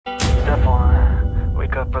Step 1,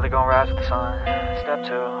 wake up early, gonna rise with the sun. Step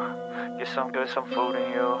 2, get some good, some food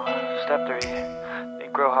in you. Step 3,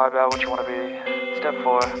 think real hard about what you wanna be. Step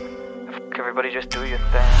 4, everybody just do your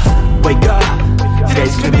thing. Wake up,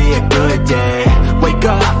 today's gonna be a good day. Wake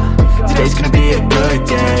up, today's gonna be a good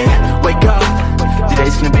day. Wake up,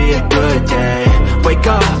 today's gonna be a good day. Wake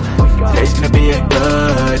up, today's gonna be a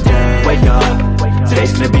good day. Wake up,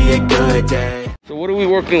 today's gonna be a good day. So what are we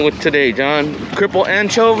working with today, John? Cripple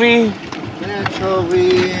anchovy?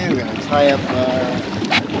 Anchovy, we're gonna tie up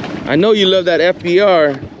I know you love that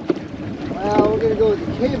FBR. well, we're gonna go with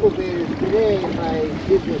the cable baiters today if I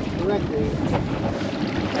did this correctly.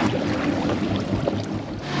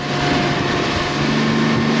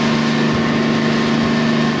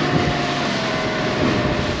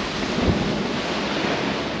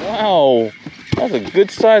 Wow, that's a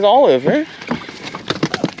good size olive, eh?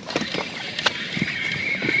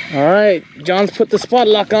 All right, John's put the spot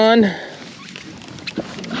lock on.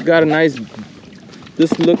 Got a nice,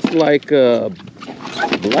 this looks like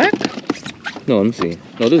black? No, let me see.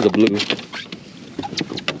 No, this is a blue.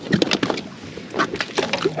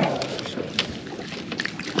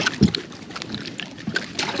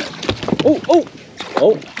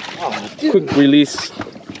 Oh, quick release.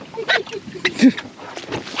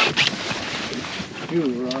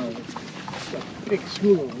 Dude, we're on a big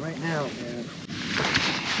school right now, man.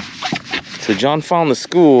 So John found the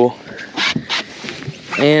school,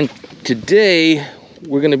 and today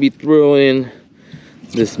we're gonna be throwing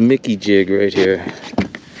this Mickey jig right here.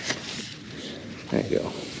 There you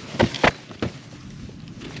go.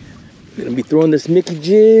 We're gonna be throwing this Mickey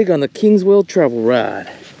jig on the Kingswell travel rod.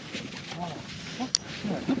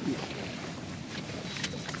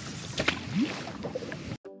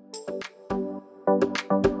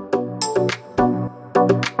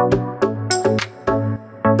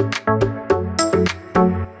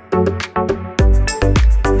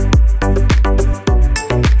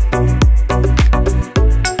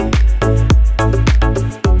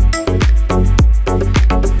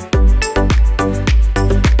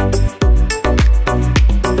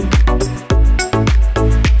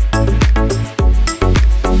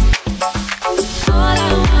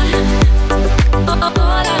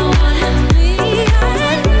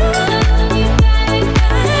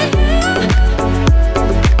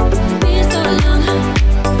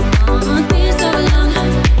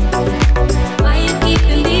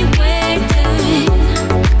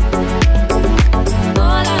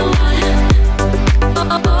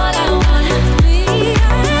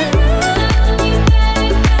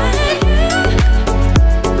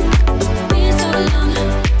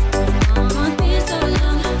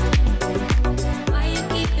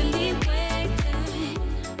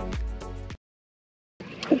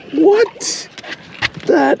 What?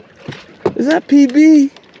 Is that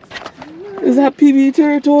PB? Is that PB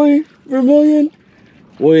territory? Vermilion?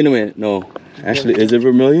 Wait a minute, no. Actually, is it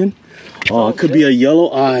vermilion? Oh, it could be a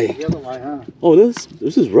yellow eye. Yellow eye, huh? Oh, this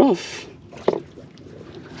is rough.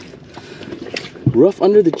 Rough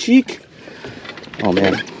under the cheek. Oh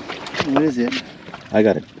man. What is it? I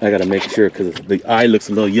gotta make sure because the eye looks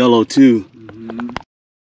a little yellow too.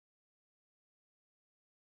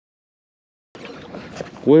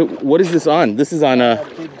 What is this on? This is on a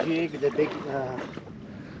big jig, the big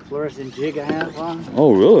fluorescent jig I have on.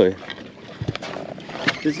 Oh really?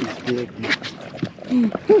 This is big.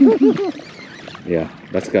 Yeah,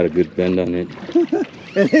 that's got a good bend on it.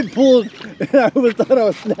 And it pulled, and I thought I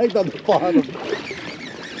was snagged on the bottom.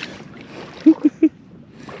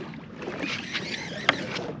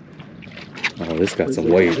 Oh, this got some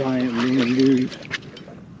weight. Giant ring, dude.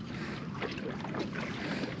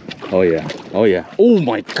 Oh yeah, oh yeah. Oh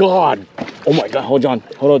my god. Oh my god, hold on,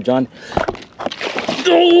 John.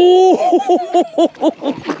 Oh!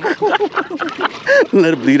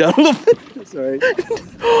 Let it bleed out a little bit. Sorry.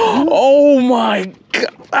 Oh my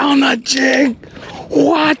god, on that jig.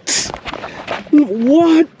 What?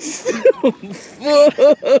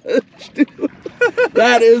 Fudge, dude.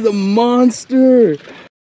 That is a monster.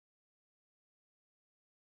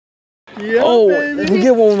 Yeah, oh, baby. let me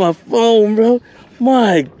get one with my phone, bro.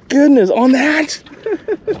 My goodness, on that?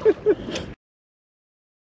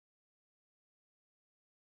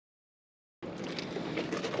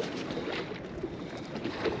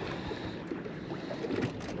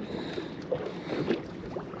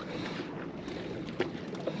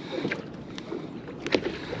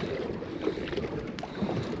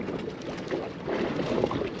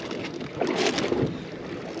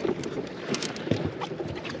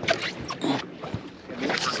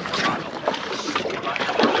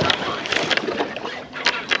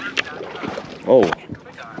 Oh.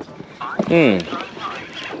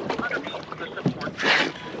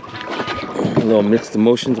 little mixed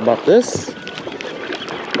emotions about this.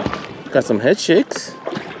 Got some head shakes.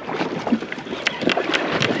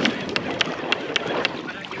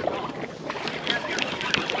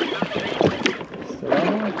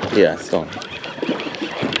 Yeah, stone.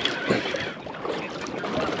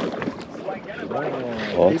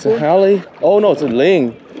 Oh, it's a Halley. Oh no, it's a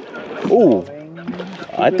Ling. Ooh,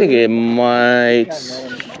 I think it might.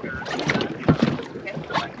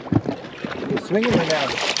 Swinging right now.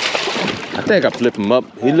 I think I flip him up.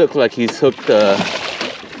 He looks like he's hooked.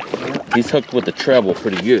 He's hooked with the treble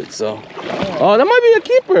pretty good. So, oh, that might be a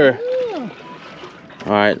keeper.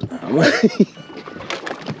 All right.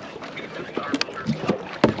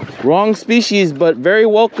 Wrong species, but very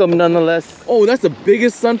welcome nonetheless. Oh, that's the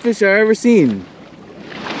biggest sunfish I've ever seen.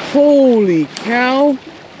 Holy cow.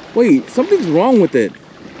 Wait, something's wrong with it.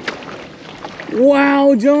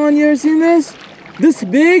 Wow, John, you ever seen this? This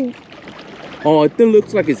big? Oh, it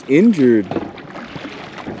looks like it's injured.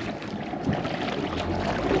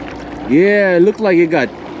 Yeah, it looked like it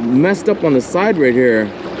got messed up on the side right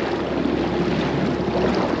here.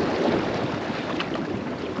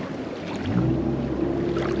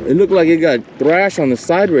 It looked like it got thrashed on the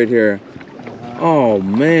side right here. Oh,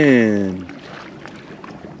 man.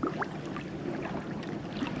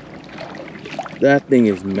 That thing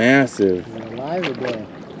is massive. Alive or dead?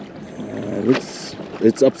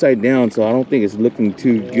 It's upside down, so I don't think it's looking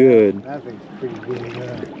too good. That thing's pretty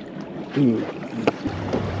good.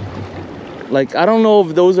 Like, I don't know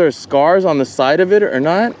if those are scars on the side of it or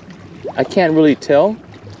not. I can't really tell.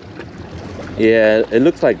 Yeah, it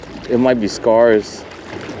looks like it might be scars.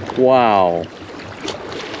 Wow.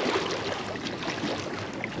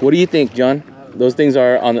 What do you think, John? Those things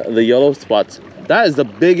are on the yellow spots. That is the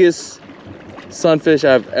biggest sunfish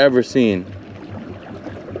I've ever seen.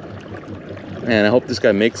 Man, I hope this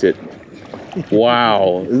guy makes it.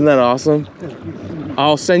 Wow, isn't that awesome?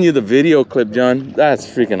 I'll send you the video clip, John. That's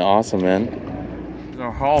freaking awesome, man. This is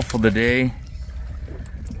our haul for the day.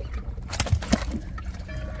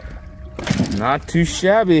 Not too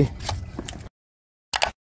shabby.